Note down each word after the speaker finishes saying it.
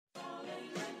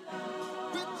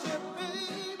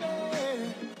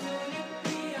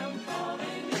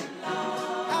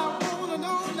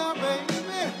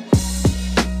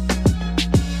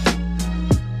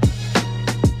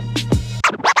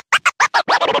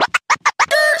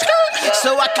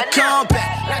I can come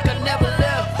back like I never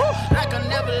left, like I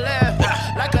never left,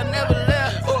 like I never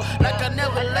left, like I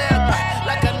never left,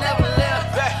 like I never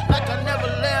left, like I never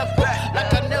left,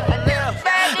 like I never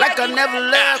left, like I never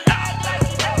left.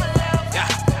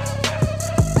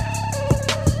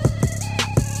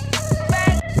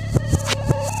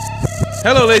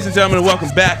 Hello, ladies and gentlemen, and welcome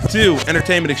back to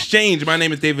Entertainment Exchange. My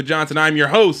name is David Johnson. I'm your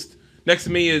host. Next to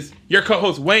me is your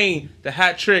co-host, Wayne. The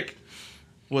hat trick.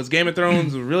 Was Game of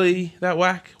Thrones really that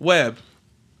whack? Webb.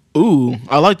 Ooh,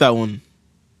 I like that one.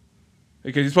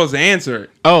 Because you're supposed to answer it.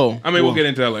 Oh. I mean, we'll get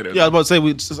into that later. Yeah, I was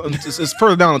about to say, it's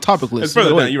further down on the topic list. It's further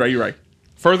down. You're right.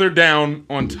 Further down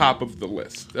on top of the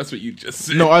list. That's what you just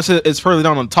said. No, I said it's further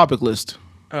down on the topic list.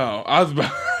 Oh, I was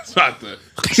about to...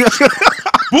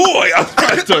 Boy, I was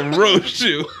about to roast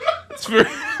you. It's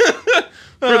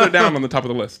further down on the top of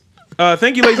the list.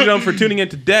 Thank you, ladies and gentlemen, for tuning in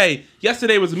today.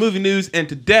 Yesterday was the movie news, and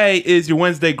today is your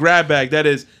Wednesday grab bag. That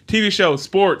is TV shows,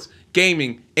 sports,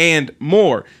 gaming, and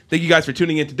more. Thank you guys for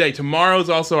tuning in today. Tomorrow is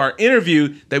also our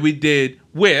interview that we did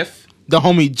with... the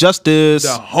homie Justice. The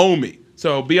homie.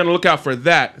 So be on the lookout for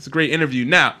that. It's a great interview.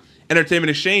 Now,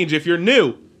 Entertainment Exchange, if you're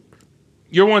new,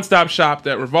 your one-stop shop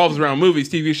that revolves around movies,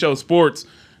 TV shows, sports,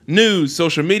 news,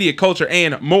 social media, culture,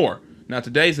 and more. Now,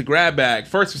 today's the grab bag.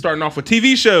 First, we're starting off with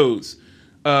TV shows.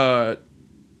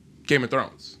 Game of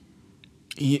Thrones.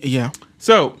 Yeah.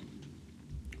 So,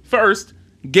 first,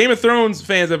 Game of Thrones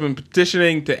fans have been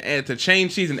petitioning to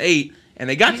change season 8, and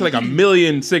they got to like 1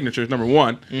 million signatures, number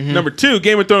one. Mm-hmm. Number two,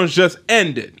 Game of Thrones just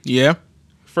ended. Yeah.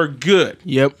 For good.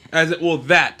 Yep.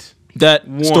 That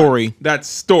story. That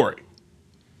story.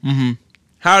 Mm-hmm.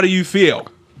 How do you feel?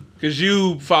 Because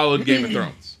you followed Game of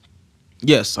Thrones.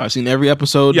 Yes, I've seen every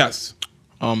episode. Yes.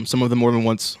 Some of them more than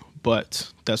once,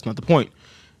 but that's not the point.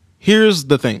 Here's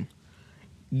the thing.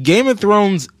 Game of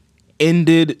Thrones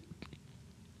ended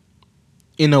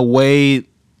in a way...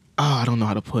 I don't know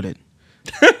how to put it.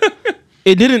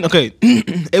 It didn't... Okay.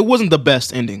 It wasn't the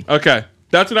best ending. Okay.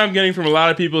 That's what I'm getting from a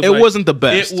lot of people. It wasn't the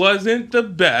best. It wasn't the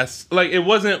best. Like, it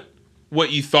wasn't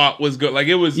what you thought was good. Like,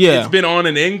 it was... Yeah. It's been on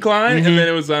an incline, and then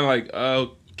it was on like,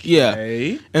 okay.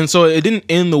 Yeah. And so it didn't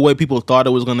end the way people thought it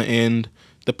was going to end.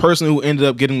 The person who ended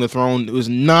up getting the throne was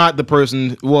not the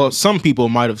person... Well, some people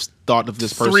might have thought of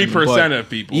this person. 3% of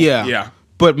people. Yeah. Yeah.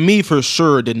 But me, for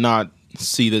sure, did not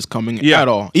see this coming at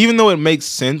all. Even though it makes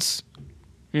sense,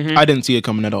 I didn't see it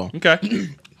coming at all. Okay.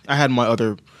 I had my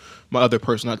other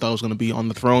person I thought was going to be on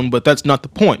the throne, but that's not the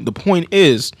point. The point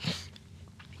is,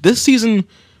 this season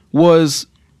was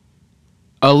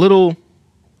a little...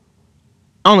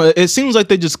 I don't know. It seems like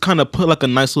they just kind of put like a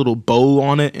nice little bow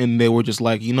on it, and they were just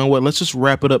like, you know what? Let's just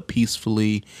wrap it up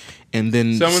peacefully, and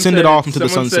then send it off into the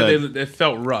sunset. Said it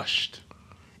felt rushed.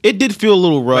 It did feel a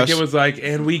little rushed. Like it was like,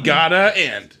 and we gotta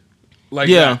end. Like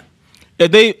yeah.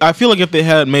 I feel like if they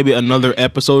had maybe another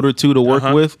episode or two to work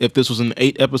with, if this was an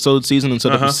 8-episode season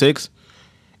instead of a 6,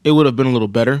 it would have been a little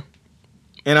better.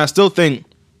 And I still think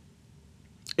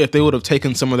if they would have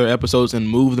taken some of their episodes and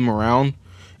moved them around,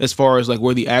 as far as like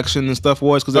where the action and stuff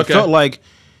was, because it felt like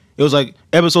it was like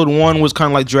episode 1 was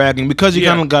kind of like dragging because you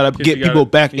kind of got to get people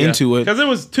back into it, because it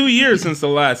was 2 years since the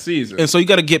last season, and so you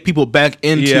got to get people back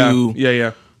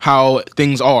into how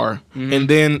things are. And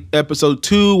then episode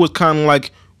 2 was kind of like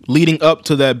leading up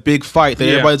to that big fight that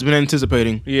everybody's been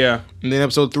anticipating. Yeah, and then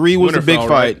episode 3 was the big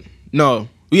fight. Right? No,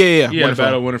 yeah,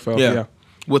 Battle of Winterfell. Yeah,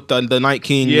 with the Night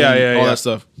King, and all that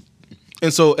stuff.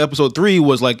 And so episode 3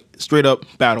 was like straight up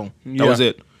battle. That was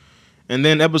it. And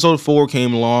then episode 4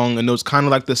 came along, and it was kind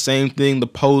of like the same thing. The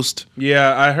post,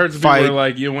 I heard some people were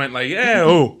like, you went like,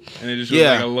 and it just was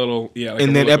like a little, like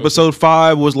and then episode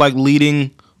 5 was like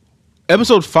leading.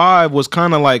 Episode 5 was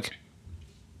kind of like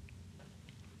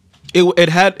it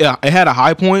had a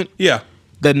high point,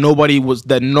 that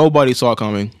nobody saw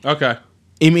coming. Okay,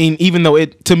 I mean, even though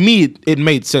to me it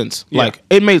made sense, like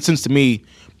it made sense to me,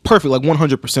 perfect, like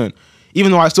 100%.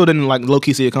 Even though I still didn't like low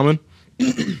key see it coming,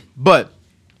 but.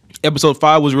 Episode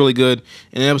 5 was really good,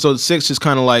 and episode 6 just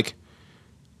kind of like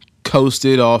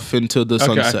coasted off into the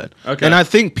sunset. Okay. And I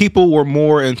think people were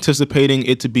more anticipating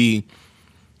it to be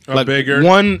like bigger.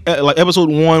 Like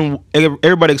episode 1,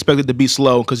 everybody expected to be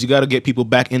slow because you got to get people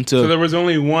back into. So there was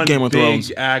only one Game of Thrones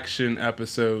big action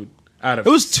episode out of it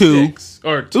was 2 6,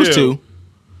 or 2. It was 2,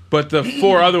 but the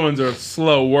 4 other ones are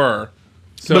slower.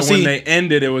 So when they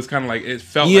ended, it was kind of like it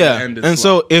felt like it ended. And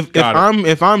slow. so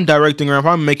if I'm directing or if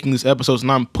I'm making these episodes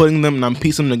and I'm putting them and I'm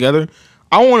piecing them together,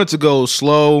 I want it to go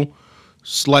slow,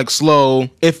 like slow.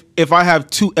 If I have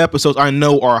 2 episodes I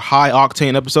know are high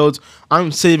octane episodes,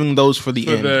 I'm saving those for the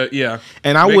end.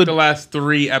 And I would the last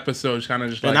 3 episodes kind of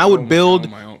just. And I would build.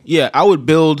 I would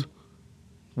build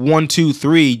 1, 2,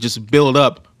 3 just build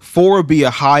up. 4 be a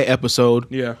high episode.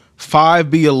 Yeah. 5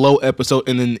 be a low episode,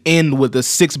 and then end with the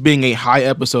 6 being a high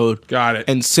episode. Got it.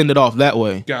 And send it off that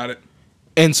way. Got it.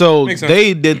 And so Makes sense.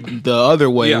 they did the other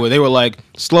way, where they were like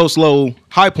slow,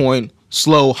 high point,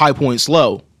 slow, high point,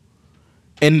 slow.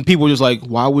 And people were just like,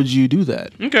 why would you do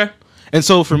that? Okay. And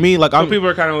so for me, like, So people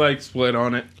are kind of like split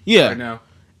on it. Yeah. Right now.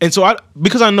 And so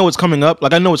because I know it's coming up,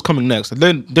 like I know it's coming next.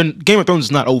 Then Game of Thrones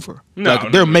is not over.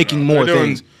 They're making more They're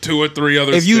doing things. 2 or 3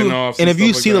 other If you spin-offs. and if you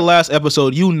stuff see like the last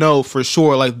episode, you know for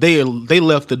sure like they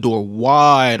left the door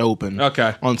wide open.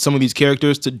 Okay. On some of these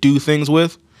characters to do things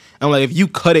with, and like if you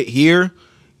cut it here,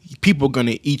 people are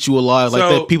gonna eat you alive. Like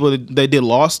So- that people that did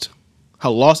Lost,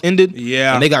 how Lost ended.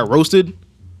 Yeah. And they got roasted.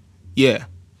 Yeah.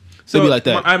 So It'd be like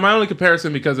that. My only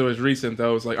comparison, because it was recent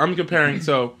though, is like I'm comparing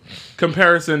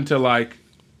comparison to like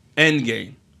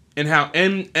Endgame and how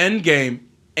Endgame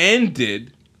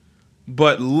ended,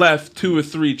 but left 2 or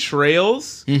 3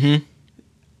 trails.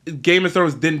 Mm-hmm. Game of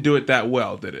Thrones didn't do it that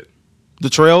well, did it? The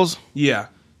trails, Yeah,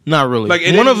 not really. like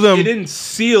One of them. it didn't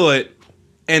seal it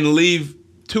and leave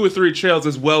 2 or 3 trails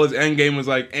as well as Endgame was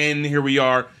like, and here we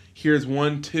are. Here's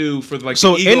 1, 2 for like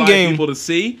So the eagle-eyed Endgame- people to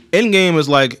see. Endgame is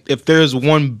like if there's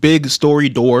one big story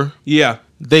door, Yeah,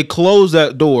 they close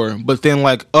that door, but then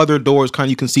like other doors kind of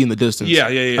you can see in the distance. Yeah.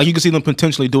 Like you can see them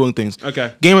potentially doing things.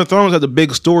 Okay. Game of Thrones has a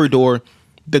big story door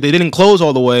that they didn't close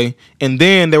all the way, and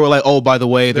then they were like, oh, by the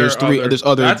way, there's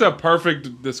other. That's a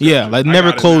perfect description. Yeah, like I never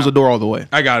got it close now. the door all the way.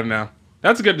 I got it now.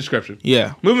 That's a good description.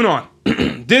 Yeah. Moving on.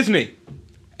 Disney.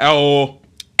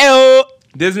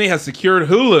 Disney has secured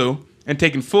Hulu and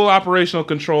taken full operational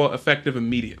control effective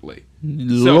immediately.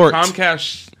 Lord.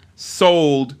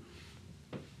 So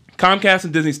Comcast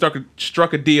and Disney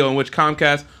struck a deal in which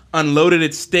Comcast unloaded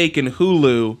its stake in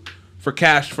Hulu for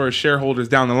cash for its shareholders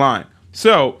down the line.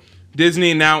 So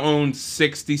Disney now owns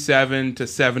 67 to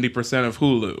 70% of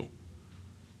Hulu.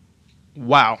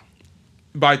 Wow.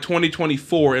 By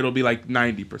 2024, it'll be like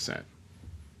 90%.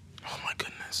 Oh my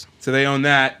goodness. So they own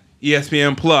that,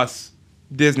 ESPN Plus,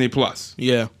 Disney Plus,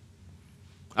 Yeah.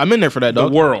 I'm in there for that, the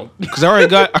dog. world. Because I already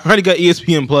got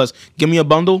ESPN Plus. Give me a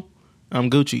bundle. I'm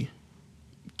Gucci.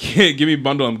 Give me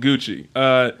bundle, I'm Gucci.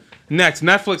 Next,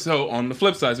 Netflix. So on the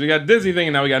flip side, so we got Disney thing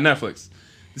and now we got Netflix.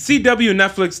 The CW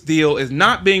Netflix deal is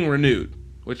not being renewed,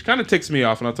 which kind of ticks me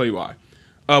off, and I'll tell you why.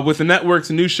 With the network's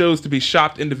new shows to be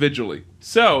shopped individually.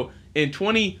 So in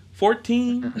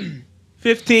 2014,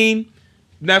 15,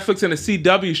 Netflix and the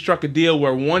CW struck a deal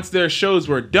where once their shows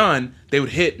were done, they would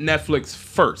hit Netflix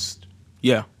first.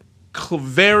 Yeah.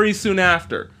 Very soon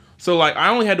after. So like I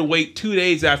only had to wait 2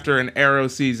 days after an Arrow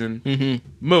season.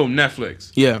 Mm-hmm. Boom,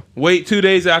 Netflix. Yeah. Wait 2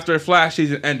 days after a Flash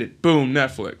season ended. Boom,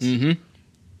 Netflix. Mm-hmm.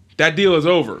 That deal is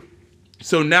over.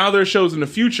 So now their shows in the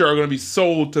future are going to be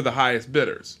sold to the highest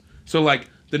bidders. So like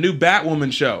the new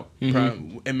Batwoman show,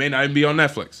 it may not even be on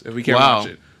Netflix if we can't Wow. watch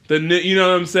it. You know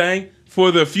what I'm saying?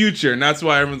 For the future, and that's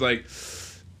why everyone's like,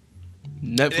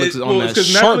 Netflix is on well, that it's 'cause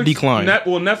sharp decline.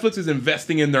 Netflix is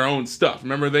investing in their own stuff.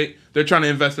 Remember, they're trying to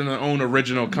invest in their own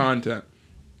original content.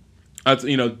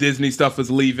 Disney stuff is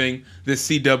leaving. This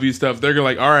CW stuff, they're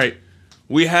like, all right,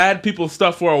 we had people's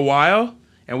stuff for a while,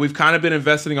 and we've kind of been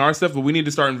investing in our stuff, but we need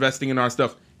to start investing in our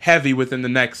stuff heavy within the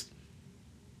next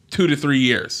 2 to 3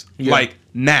 years, like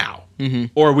now,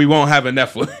 or we won't have a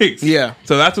Netflix. Yeah.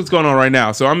 So that's what's going on right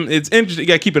now. So it's interesting. You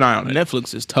gotta keep an eye on it.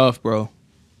 Netflix is tough, bro.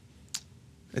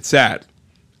 It's sad.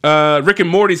 Rick and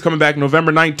Morty's coming back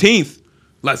November 19th.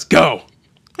 Let's go.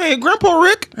 Hey, Grandpa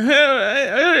Rick.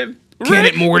 Can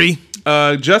it, Morty?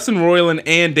 Justin Roiland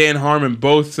and Dan Harmon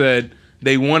both said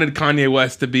they wanted Kanye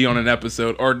West to be on an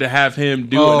episode or to have him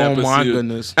do an episode. Oh my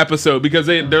goodness. Episode because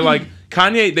they're like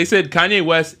Kanye. They said Kanye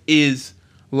West is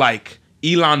like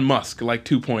Elon Musk, like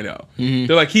 2.0.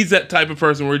 They're like he's that type of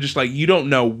person where you're just like you don't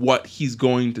know what he's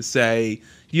going to say.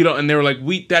 You know, and they were like,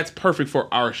 that's perfect for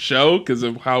our show because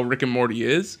of how Rick and Morty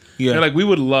is. Yeah. They're like, we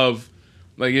would love,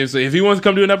 like, if he wants to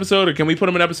come do an episode or can we put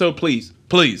him in an episode, please.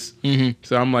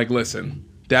 So I'm like, listen,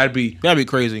 that'd be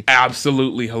crazy.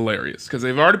 absolutely hilarious because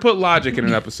they've already put Logic in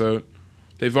an episode.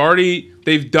 They've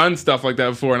done stuff like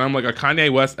that before, and I'm like, a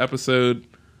Kanye West episode,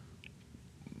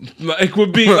 like,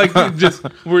 would be like just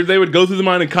where they would go through the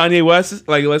mind of Kanye West.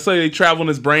 Like, let's say they travel in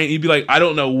his brain, he'd be like, I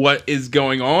don't know what is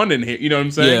going on in here. You know what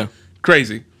I'm saying? Yeah.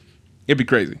 Crazy. It'd be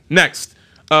crazy. Next,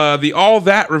 the All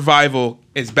That revival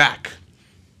is back.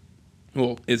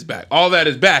 Well, it's back. All That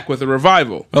is back with a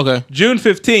revival. Okay. June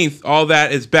 15th, All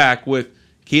That is back with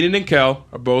Keenan and Kel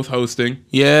are both hosting.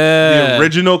 Yeah. The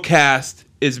original cast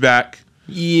is back.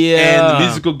 Yeah. And the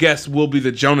musical guest will be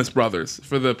the Jonas Brothers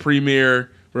for the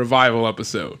premiere revival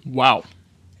episode. Wow.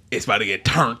 It's about to get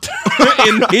turned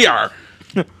in here.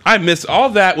 I miss all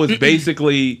that was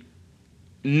basically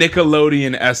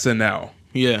Nickelodeon SNL.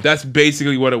 Yeah. That's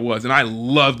basically what it was, and I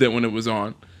loved it when it was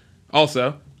on.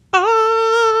 Also,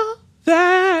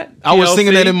 that I was TLC.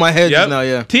 singing that in my head just now,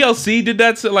 yeah. TLC did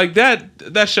that, so like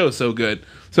that show is so good.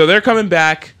 So they're coming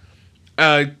back.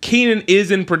 Keenan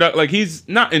is in production, like he's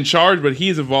not in charge, but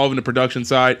he's involved in the production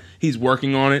side. He's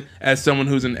working on it as someone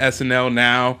who's in SNL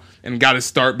now and got his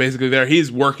start basically there.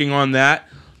 He's working on that,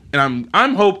 and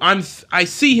I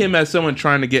see him as someone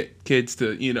trying to get kids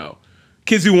to, you know,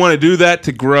 kids who want to do that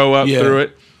to grow up through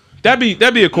it.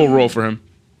 That'd be a cool role for him.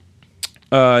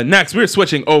 Next, we're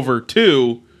switching over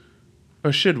to,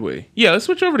 or should we? Yeah, let's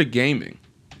switch over to gaming.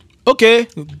 Okay.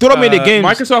 Throw me the games.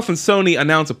 Microsoft and Sony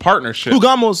announced a partnership.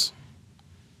 Jugamos.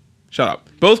 Shut up.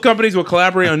 Both companies will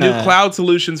collaborate on new cloud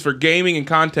solutions for gaming and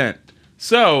content.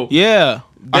 So Yeah.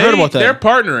 I heard about that. They're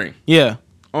partnering Yeah.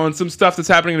 on some stuff that's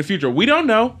happening in the future. We don't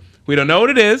know. We don't know what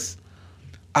it is.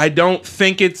 I don't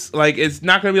think it's not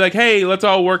going to be like, hey, let's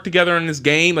all work together on this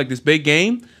game, like this big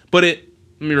game. But let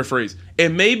me rephrase. It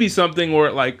may be something where,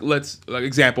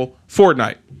 example,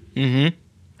 Fortnite.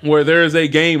 Mm-hmm. Where there is a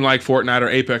game like Fortnite or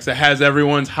Apex that has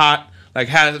everyone's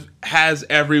has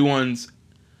everyone's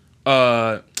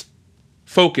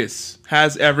focus,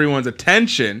 has everyone's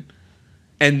attention,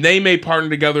 and they may partner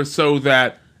together so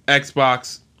that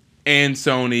Xbox and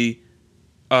Sony,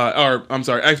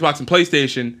 Xbox and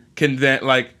PlayStation can then,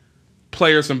 like,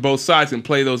 players from both sides can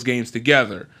play those games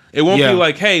together. It won't be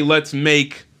like, hey, let's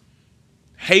make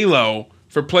Halo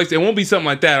for PlayStation. It won't be something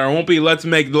like that, or it won't be let's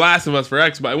make The Last of Us for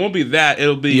Xbox. It won't be that.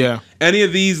 It'll be any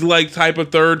of these like type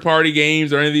of third party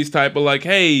games, or any of these type of like,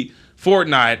 hey,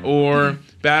 Fortnite or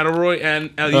Battle Royale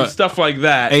and stuff like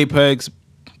that. Apex,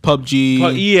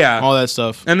 PUBG, all that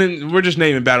stuff. And then we're just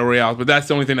naming Battle Royales, but that's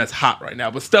the only thing that's hot right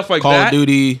now. But stuff like Call of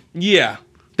Duty. Yeah.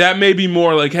 That may be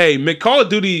more like, hey, Call of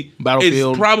Duty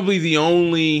Battlefield is probably the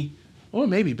only, or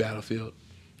maybe Battlefield.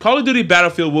 Call of Duty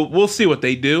Battlefield, we'll see what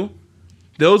they do.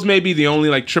 Those may be the only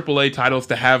like AAA titles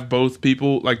to have both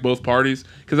people, like both parties,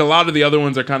 because a lot of the other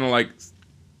ones are kind of like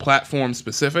platform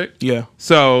specific. Yeah.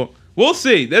 So we'll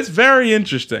see. That's very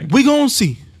interesting. We gonna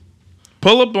see.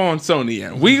 Pull up on Sony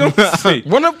and we gonna see.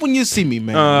 Run up when you see me,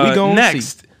 man. We gonna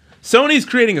see. Sony's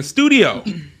creating a studio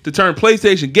to turn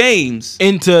PlayStation games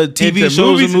into TV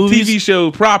shows and movies. TV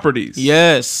show properties.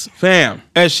 Yes. Fam.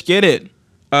 Esh, get it.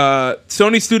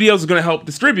 Sony Studios is going to help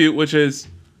distribute, which is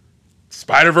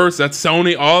Spider-Verse. That's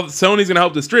Sony. Sony's going to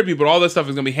help distribute, but all this stuff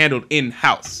is going to be handled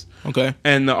in-house. Okay.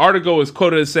 And the article is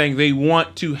quoted as saying they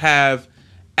want to have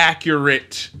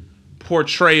accurate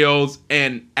portrayals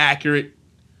and accurate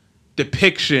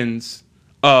depictions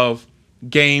of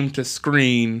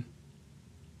game-to-screen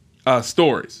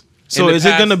stories. So is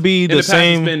it going to be the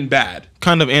same been bad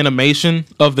kind of animation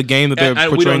of the game that they're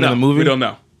portraying in the movie? We don't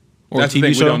know. Or That's TV the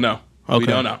thing. show? We don't know. Okay. We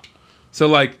don't know. So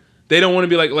like they don't want to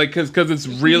be like because it's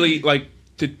really like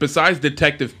besides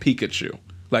Detective Pikachu,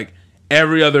 like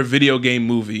every other video game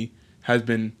movie has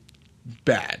been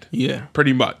bad. Yeah.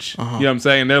 Pretty much. You know what I'm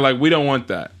saying? They're like, we don't want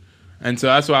that. And so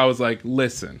that's why I was like,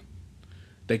 listen,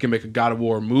 they can make a God of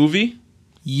War movie.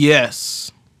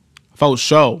 Yes. For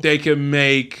sure. They can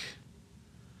make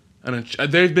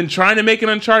they've been trying to make an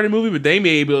Uncharted movie, but they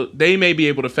may be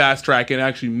able to fast track and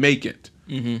actually make it.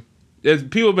 Mm-hmm.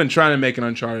 People have been trying to make an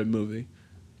Uncharted movie.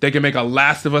 They can make a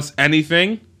Last of Us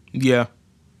anything. Yeah.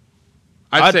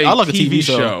 I'd say I like TV a TV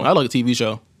show. I like a TV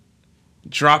show.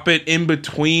 Drop it in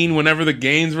between whenever the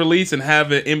game's release and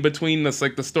have it in between the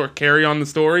story, carry on the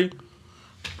story.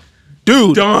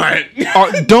 Dude. Done.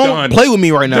 Don't play with me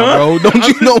right now, bro.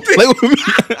 Don't play with me.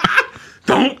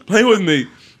 Don't play with me.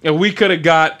 And we could have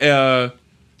got have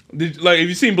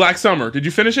you seen Black Summer? Did you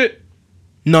finish it?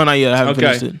 No, not yet. I haven't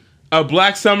finished it. A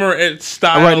Black Summer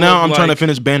style. Right now, I'm trying to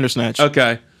finish Bandersnatch.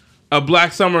 Okay. A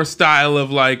Black Summer style of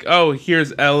like, oh,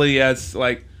 here's Ellie as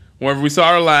like wherever we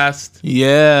saw her last.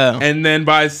 Yeah. And then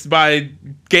by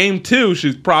game 2,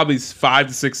 she's probably 5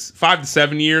 to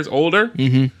 7 years older.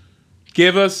 Mm-hmm.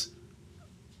 Give us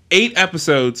 8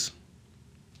 episodes.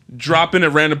 Drop in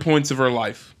at random points of her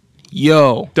life.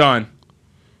 Yo. Done.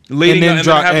 And then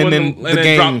drop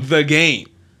the game.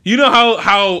 You know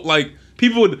how like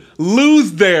people would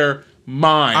lose their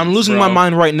mind. I'm losing my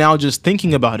mind right now just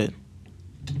thinking about it.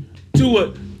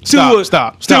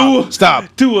 Stop.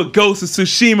 To a Ghost of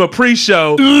Tsushima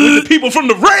pre-show with the people from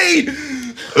the raid.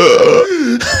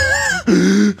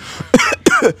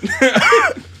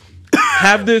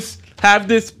 have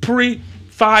this pre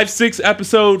 5-6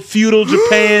 episode feudal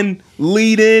Japan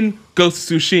lead in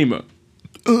Ghost of Tsushima.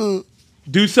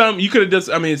 Do something. You could have just.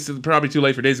 I mean, it's probably too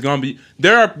late for Days Gone.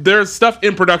 But there's stuff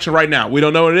in production right now. We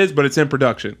don't know what it is, but it's in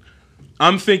production.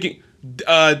 I'm thinking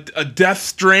a Death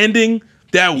Stranding,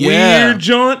 that Yeah. weird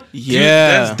jaunt. Yeah. Dude,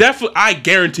 that's definitely. I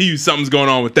guarantee you something's going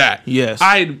on with that. Yes.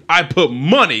 I put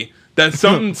money that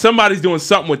somebody's doing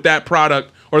something with that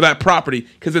product or that property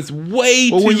because it's way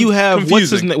Well, too when you have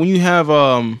confusing. when you have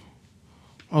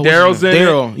Daryl's in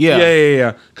Daryl, it. yeah.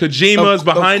 Yeah. Kojima's Of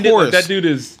behind it. Like, course. that dude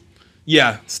is.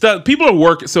 Yeah, stuff. People are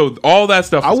working. So all that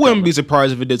stuff. I is wouldn't coming. be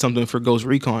surprised if it did something for Ghost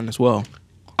Recon as well.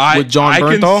 I with John can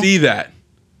Bernthal? see that.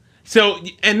 So,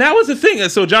 and that was the thing.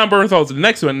 So John Bernthal's the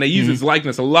next one, and they use his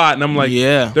likeness a lot. And I'm like,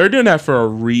 Yeah. they're doing that for a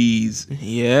reason.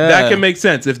 Yeah, That can make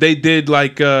sense if they did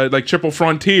like Triple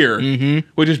Frontier,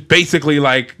 which is basically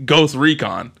like Ghost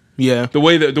Recon. Yeah, The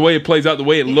way it plays out, the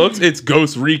way it looks, it's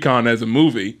Ghost Recon as a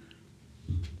movie.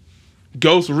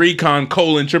 Ghost Recon :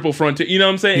 Triple Frontier. You know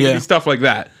what I'm saying? It could Yeah. be stuff like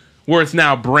that, where it's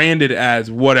now branded as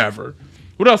whatever.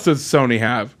 What else does Sony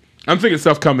have? I'm thinking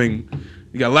stuff coming.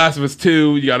 You got Last of Us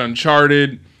 2. You got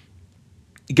Uncharted.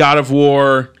 God of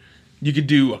War. You could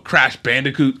do a Crash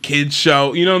Bandicoot kids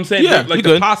show. You know what I'm saying? Yeah, like you the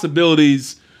could.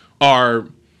 possibilities are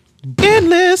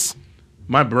endless.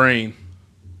 my brain.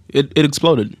 It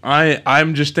exploded.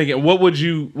 I'm just thinking, what would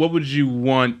you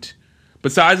want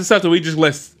besides the stuff that we just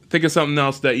let's think of something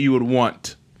else that you would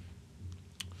want.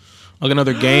 Like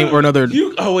another game or another.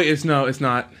 Oh wait, it's not. It's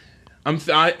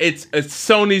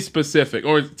Sony specific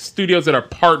or studios that are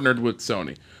partnered with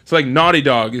Sony. So like Naughty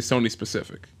Dog is Sony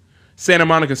specific. Santa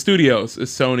Monica Studios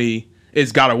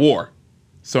is God of War,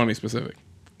 Sony specific.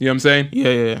 You know what I'm saying?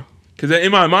 Yeah. Because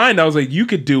in my mind, I was like, you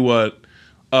could do a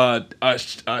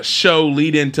show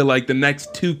lead into like the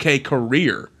next 2K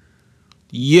career.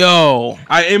 Yo,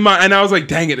 I was like,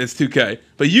 dang it, it's 2K.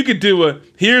 But you could do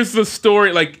here's the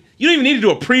story. Like you don't even need to do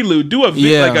a prelude. Do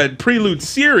like a prelude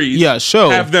series. Yeah,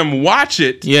 show. Have them watch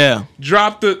it. Yeah.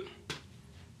 Drop the.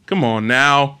 Come on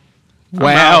now. Wow.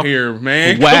 I'm out here,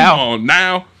 man. Wow. Come on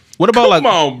now. What about Come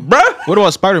on, bruh. What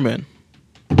about Spider-Man?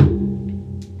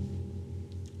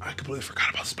 I completely forgot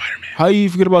about Spider-Man. How you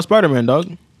forget about Spider-Man,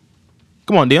 dog?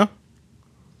 Come on, Dion.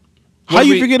 How What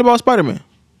you we- forget about Spider-Man?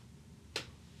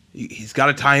 He's got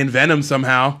to tie in Venom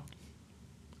somehow.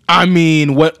 I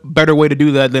mean, what better way to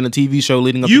do that than a TV show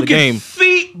leading up to You the can game?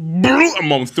 see. I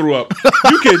almost threw up.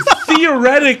 You could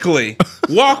theoretically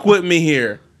walk with me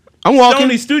here. I'm walking.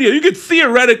 Sony Studio. You could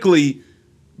theoretically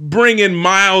bring in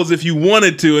Miles if you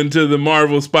wanted to into the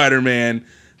Marvel Spider-Man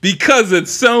because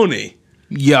it's Sony.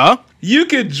 Yeah. You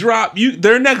could drop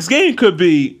their next game could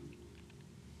be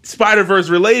Spider-Verse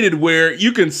related, where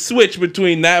you can switch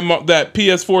between that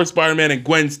PS4 Spider-Man and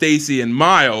Gwen Stacy and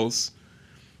Miles,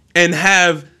 and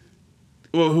have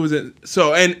who's it?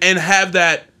 So and have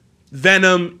that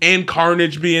Venom and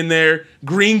Carnage be in there.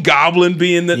 Green Goblin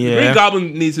be in the. Yeah. Green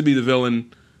Goblin needs to be the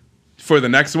villain for the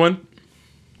next one,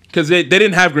 because they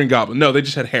didn't have Green Goblin. No, they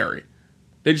just had Harry.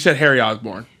 They just had Harry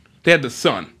Osborn. They had the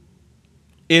son.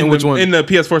 In which one? In the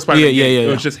PS4 Spider-Man Yeah, game. yeah.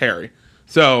 It was just Harry.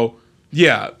 So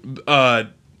yeah,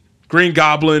 Green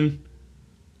Goblin.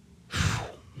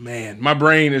 Man, my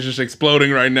brain is just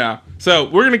exploding right now. So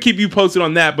we're gonna keep you posted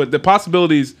on that, but the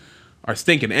possibilities are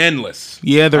stinking endless.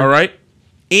 Yeah, they're all right,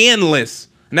 endless.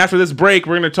 And after this break,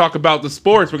 we're gonna talk about the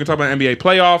sports. We're gonna talk about NBA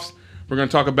playoffs. We're gonna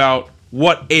talk about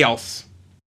what else.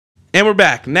 And we're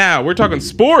back now. We're talking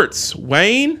sports,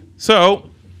 Wayne. So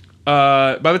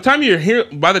by the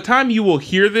time you will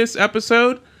hear this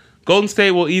episode, Golden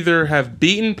State will either have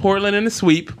beaten Portland in a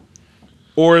sweep,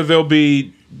 or they'll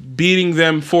be beating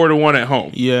them 4-1 at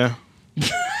home. Yeah.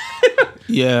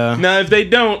 Yeah. Now, if they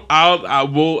don't,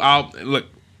 I'll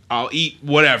eat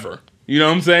whatever. You know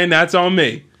what I'm saying? That's on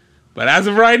me. But as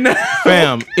of right now,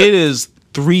 Fam, it is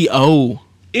 3-0.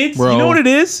 it's bro. You know what it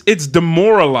is? It's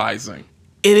demoralizing.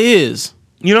 It is.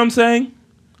 You know what I'm saying?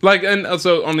 Like, and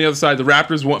also on the other side, the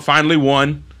Raptors finally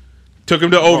won. Took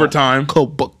them to overtime.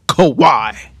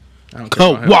 Kawhi. I don't care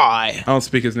about him. Kawhi. I don't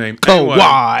speak his name.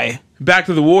 Kawhi. Anyway, back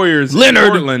to the Warriors. Leonard. In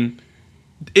Portland.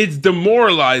 It's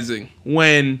demoralizing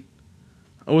when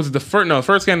was it the first? No, the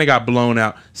first game they got blown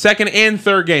out. Second and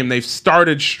third game they've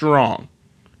started strong,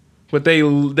 but they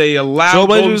allowed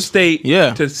Golden State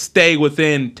to stay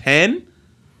within 10.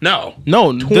 No,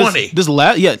 20. This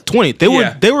 20. They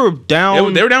were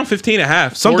down. They were down 15 and a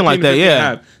half. Something like that, 15 and a yeah.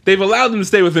 half. They've allowed them to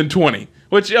stay within 20,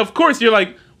 which of course you're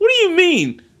like, what do you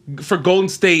mean? For Golden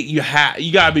State, you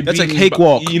gotta be. That's a beaten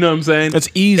cakewalk. You know what I'm saying? That's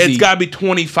easy. It's gotta be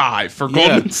 25 for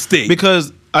Golden State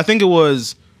because I think it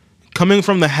was coming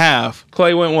from the half.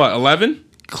 Clay went what 11?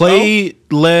 Clay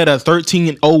led a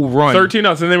 13-0 run.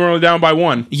 13-0, and they were only down by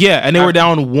 1. Yeah, and they were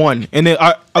down 1. And then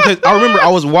I remember I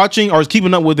was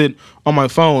keeping up with it on my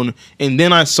phone, and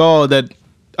then I saw that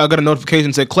I got a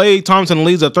notification that said Klay Thompson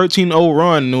leads a 13-0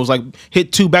 run, and it was like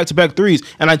hit 2 back-to-back threes.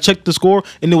 And I checked the score,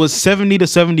 and it was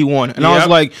 70-71. And I was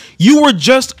like, you were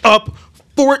just up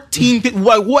 14.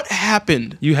 What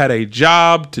happened? You had a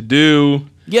job to do.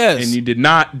 Yes. And you did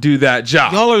not do that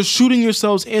job. Y'all are shooting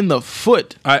yourselves in the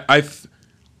foot. I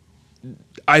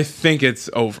think it's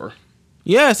over.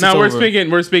 Yes. Now it's we're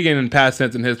over. speaking in past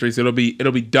tense in history, so it'll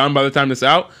be done by the time this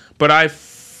out. But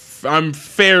I'm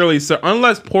fairly certain,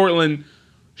 unless Portland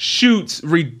shoots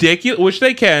ridiculous, which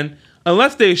they can,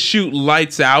 unless they shoot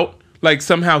lights out, like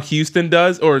somehow Houston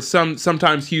does, or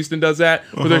sometimes Houston does that,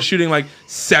 where they're shooting like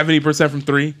 70% from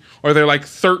three, or they're like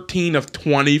 13 of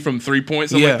 20 from 3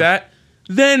 points, something like that.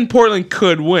 Then Portland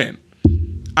could win.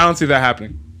 I don't see that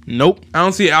happening. Nope. I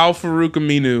don't see Al Farouk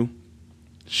Aminu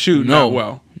shooting that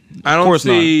well. I don't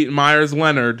see Myers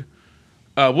Leonard.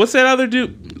 What's that other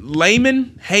dude?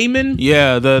 Heyman?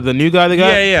 Yeah, the new guy they got?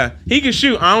 Yeah. He can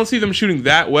shoot. I don't see them shooting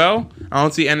that well. I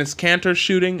don't see Enes Kanter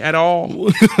shooting at all.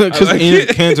 Because Enes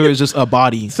Kanter is just a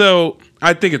body. So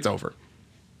I think it's over.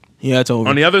 Yeah, it's over.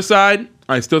 On the other side,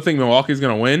 I still think Milwaukee's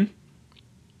going to win.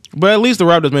 But at least the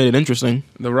Raptors made it interesting.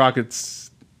 The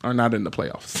Rockets are not in the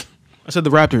playoffs. I said the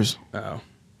Raptors. Oh.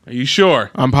 Are you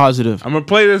sure? I'm positive. I'm going to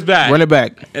play this back. Run it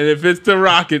back. And if it's the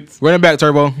Rockets, run it back,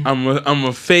 Turbo. I'm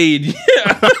a fade.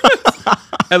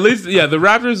 At least, the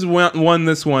Raptors won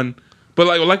this one. But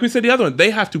like we said, the other one, they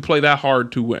have to play that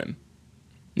hard to win.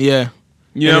 Yeah.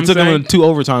 You know what I'm saying? It took them 2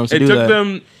 overtimes to do that. It took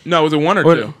them, no, was it 1 or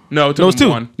 2? No, it took them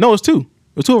 1. No, it was 2. It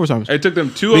was 2 overtimes. It took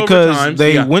them 2 because overtimes.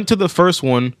 They went to the first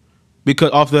one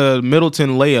because off the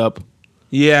Middleton layup.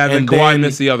 Yeah, and then Kawhi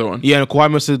missed the other one. Yeah, and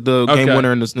Kawhi missed the game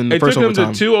winner in the first overtime. It took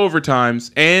them to 2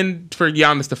 overtimes and for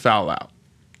Giannis to foul out.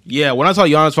 Yeah, when I saw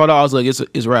Giannis foul out, I was like, it's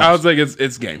wraps. I was like,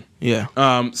 it's game. Yeah.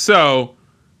 So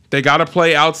they got to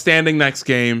play outstanding next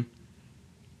game.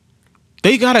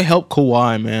 They got to help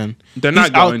Kawhi, man. They're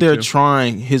not going out there to.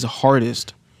 trying his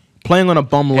hardest, playing on a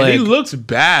bum leg. And he looks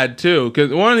bad too,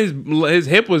 because one of his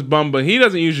hip was bummed, but he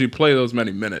doesn't usually play those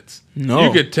many minutes. No,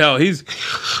 you could tell he's.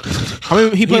 I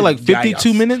mean, he played like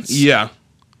 52 minutes. Yeah,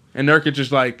 and Nurkic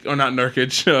is like, or not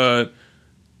Nurkic.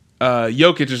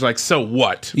 Jokic is like, so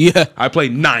what? Yeah, I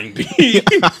played 90.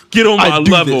 Get on my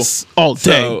level this all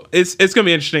day. So it's gonna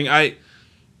be interesting. I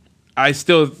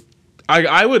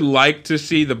would like to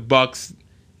see the Bucks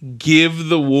give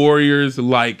the Warriors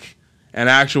like an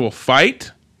actual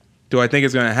fight. Do I think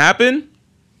it's going to happen?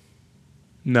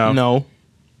 No.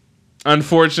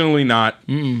 Unfortunately not.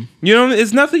 Mm-mm. You know,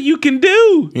 it's nothing you can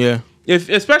do. Yeah.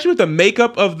 Especially with the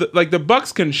makeup of the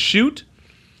Bucks can shoot,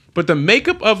 but the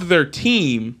makeup of their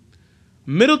team,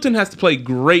 Middleton has to play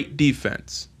great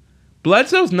defense.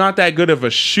 Bledsoe's not that good of a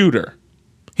shooter.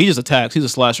 He just attacks. He's a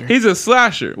slasher. He's a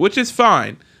slasher, which is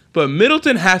fine. But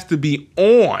Middleton has to be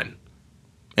on.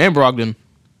 And Brogdon.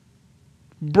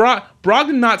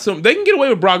 Brogdon not so. They can get away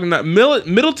with Brogdon not.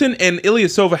 Middleton and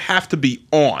Ilyasova have to be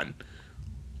on.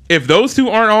 If those two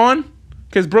aren't on,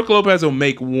 because Brook Lopez will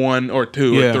make 1 or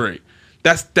 2 or 3.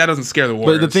 That doesn't scare the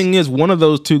Warriors. But the thing is, one of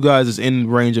those two guys is in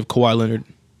range of Kawhi Leonard.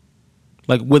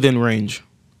 Like within range.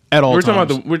 At all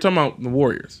times. We're talking about the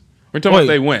Warriors. We're talking about if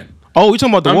they win. Oh, we're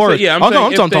talking about the Warriors. I'm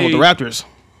talking about the Raptors.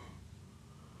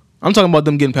 I'm talking about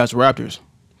them getting past the Raptors.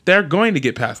 They're going to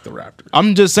get past the Raptors.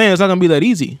 I'm just saying it's not going to be that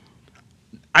easy.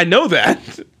 I know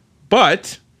that,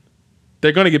 but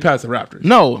they're going to get past the Raptors.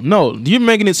 No. You're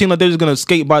making it seem like they're just going to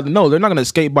skate by. No, they're not going to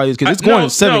skate by these kids. It's going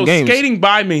 7 games. Skating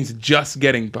by means just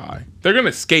getting by. They're going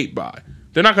to skate by.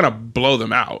 They're not going to blow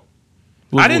them out.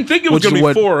 I didn't think it was going to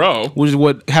be 4-0. Which is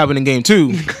what happened in game 2.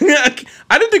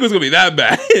 I didn't think it was going to be that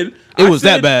bad. It was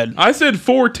that bad. I said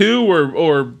 4-2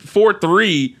 or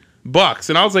 4-3 Bucks,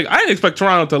 and I was like, I didn't expect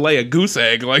Toronto to lay a goose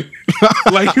egg like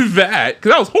that,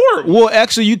 because that was horrible. Well,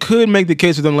 actually, you could make the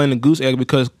case for them laying a goose egg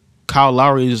because Kyle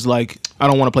Lowry is like, I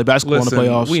don't want to play basketball in the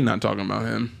playoffs. We're not talking about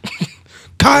him.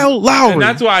 Kyle Lowry. And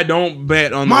that's why I don't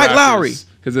bet on Mike the Raptors, Lowry.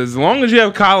 because as long as you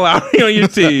have Kyle Lowry on your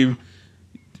team,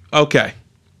 okay.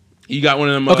 You got one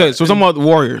of them. Okay, so we're talking about the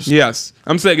Warriors. Yes.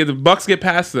 I'm saying if the Bucks get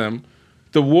past them,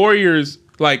 the Warriors,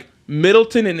 like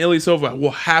Middleton and Ilyasova,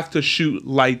 will have to shoot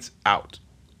lights out.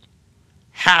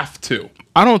 Have to.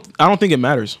 I don't think it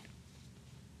matters.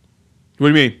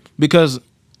 What do you mean? Because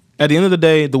at the end of the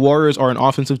day, the Warriors are an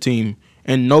offensive team,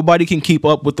 and nobody can keep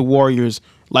up with the Warriors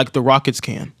like the Rockets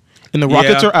can. And the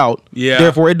Rockets are out. Yeah.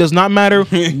 Therefore, it does not matter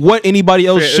what anybody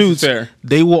else shoots.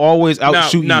 They will always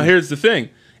outshoot you. Now, here's the thing.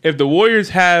 If the Warriors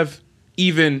have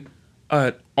even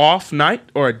an off night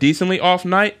or a decently off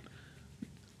night,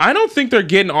 I don't think they're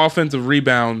getting offensive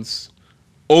rebounds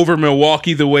over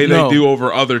Milwaukee the way No. they do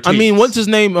over other teams. I mean, what's his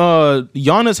name?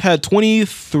 Giannis had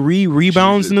 23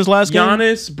 rebounds in his last game.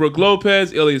 Giannis, Brook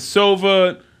Lopez,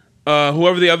 Ilyasova,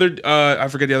 whoever the other, I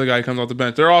forget the other guy who comes off the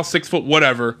bench. They're all 6 foot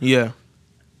whatever. Yeah.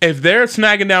 If they're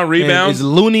snagging down And rebounds, it's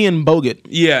Looney and Bogut.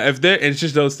 yeah, it's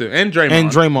just those two. And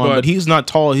Draymond. But he's not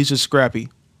tall. He's just scrappy.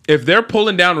 If they're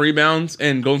pulling down rebounds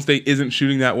and Golden State isn't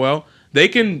shooting that well, they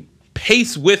can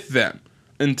pace with them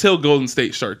until Golden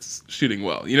State starts shooting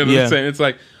well. You know what Yeah. I'm saying? It's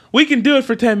like, we can do it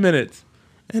for 10 minutes.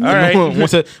 And All then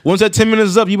right. once that 10 minutes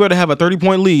is up, you better have a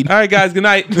 30-point lead. All right, guys, good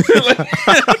night.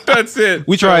 That's it.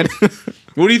 We tried.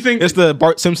 What do you think? It's the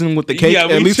Bart Simpson with the cake. Yeah,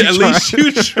 at least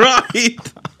you tried.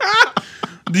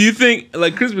 Do you think,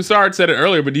 like Chris Broussard said it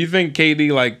earlier, but do you think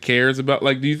KD like cares about,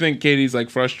 like, do you think KD's like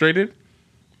frustrated?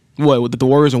 What, with the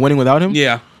Warriors are winning without him?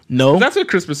 Yeah. No. That's what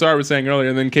Chris Broussard was saying earlier,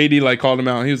 and then KD like called him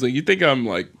out. He was like, "You think I'm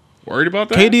like worried about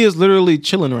that?" KD is literally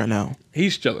chilling right now.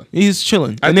 He's chilling, He's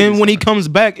chilling. I And think then he's when he fine. comes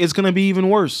back, it's going to be even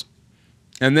worse.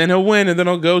 and then he'll win, and then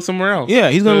he'll go somewhere else. Yeah,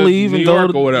 he's going to leave New and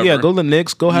York go or whatever. Yeah, go to the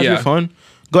Knicks. Go have your Yeah. fun.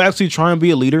 Go actually try and be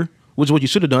a leader, which is what you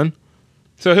should have done.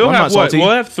 So he'll I'm have not what? salty. Will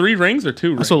he have 3 rings or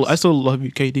 2 rings? I still love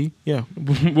you, KD. Yeah.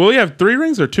 Will he have 3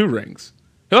 rings or 2 rings?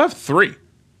 He'll have 3.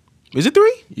 Is it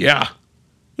 3? Yeah.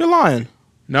 You're lying.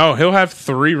 No, he'll have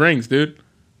 3 rings, dude.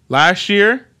 Last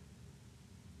year,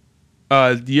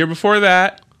 the year before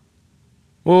that,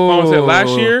 Whoa. what was it? Last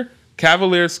year,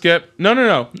 Cavaliers skip.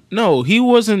 No. No, he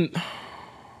wasn't.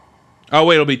 Oh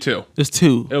wait, it'll be 2. It's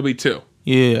 2. It'll be 2.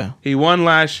 Yeah. He won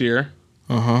last year.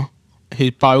 Uh-huh.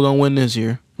 He's probably going to win this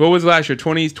year. What was last year?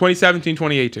 2017,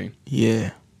 2018.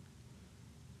 Yeah.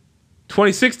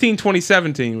 2016,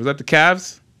 2017. Was that the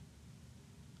Cavs?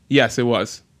 Yes, it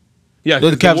was. Yeah,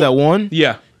 The Cavs that won?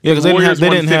 Yeah. Yeah, 'cause the they didn't have- Warriors they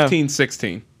won didn't have- 15,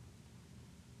 16.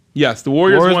 Yes, the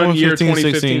Warriors Warriors won won year 15,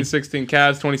 2015, 16.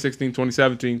 Cavs 2016,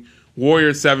 2017.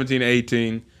 Warriors 17,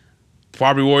 18.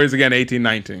 Probably Warriors again 18,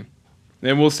 19.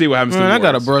 And we'll see what happens to Man, the I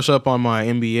got to Warriors. brush up on my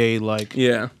NBA. Like,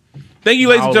 Yeah. Thank you,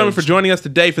 ladies and gentlemen, Knowledge. for joining us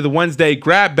today for the Wednesday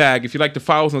Grab Bag. If you'd like to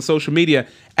follow us on social media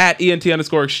at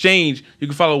ENT_exchange, you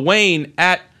can follow Wayne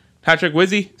at Patrick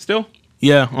Wizzy still.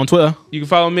 yeah, on Twitter. You can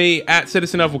follow me at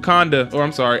Citizen of Wakanda, or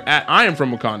I'm sorry, at I Am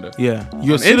From Wakanda. Yeah.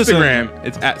 You're On a citizen. Instagram,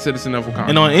 it's at Citizen of Wakanda.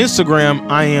 And on Instagram,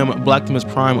 I am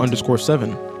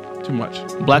BlackThomasPrime_7. Too much.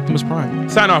 BlackThomasPrime.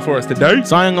 Sign off for us today.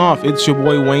 Signing off, it's your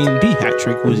boy Wayne, the Hat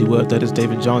Trick Wizzy Web. That is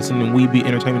David Johnson, and we be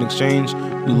Entertainment Exchange.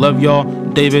 We love y'all.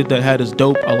 David, that hat is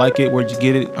dope. I like it. Where'd you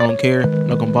get it? I don't care. I'm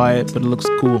not gonna buy it, but it looks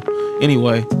cool.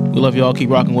 Anyway, we love y'all. Keep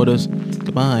rocking with us.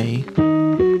 Goodbye.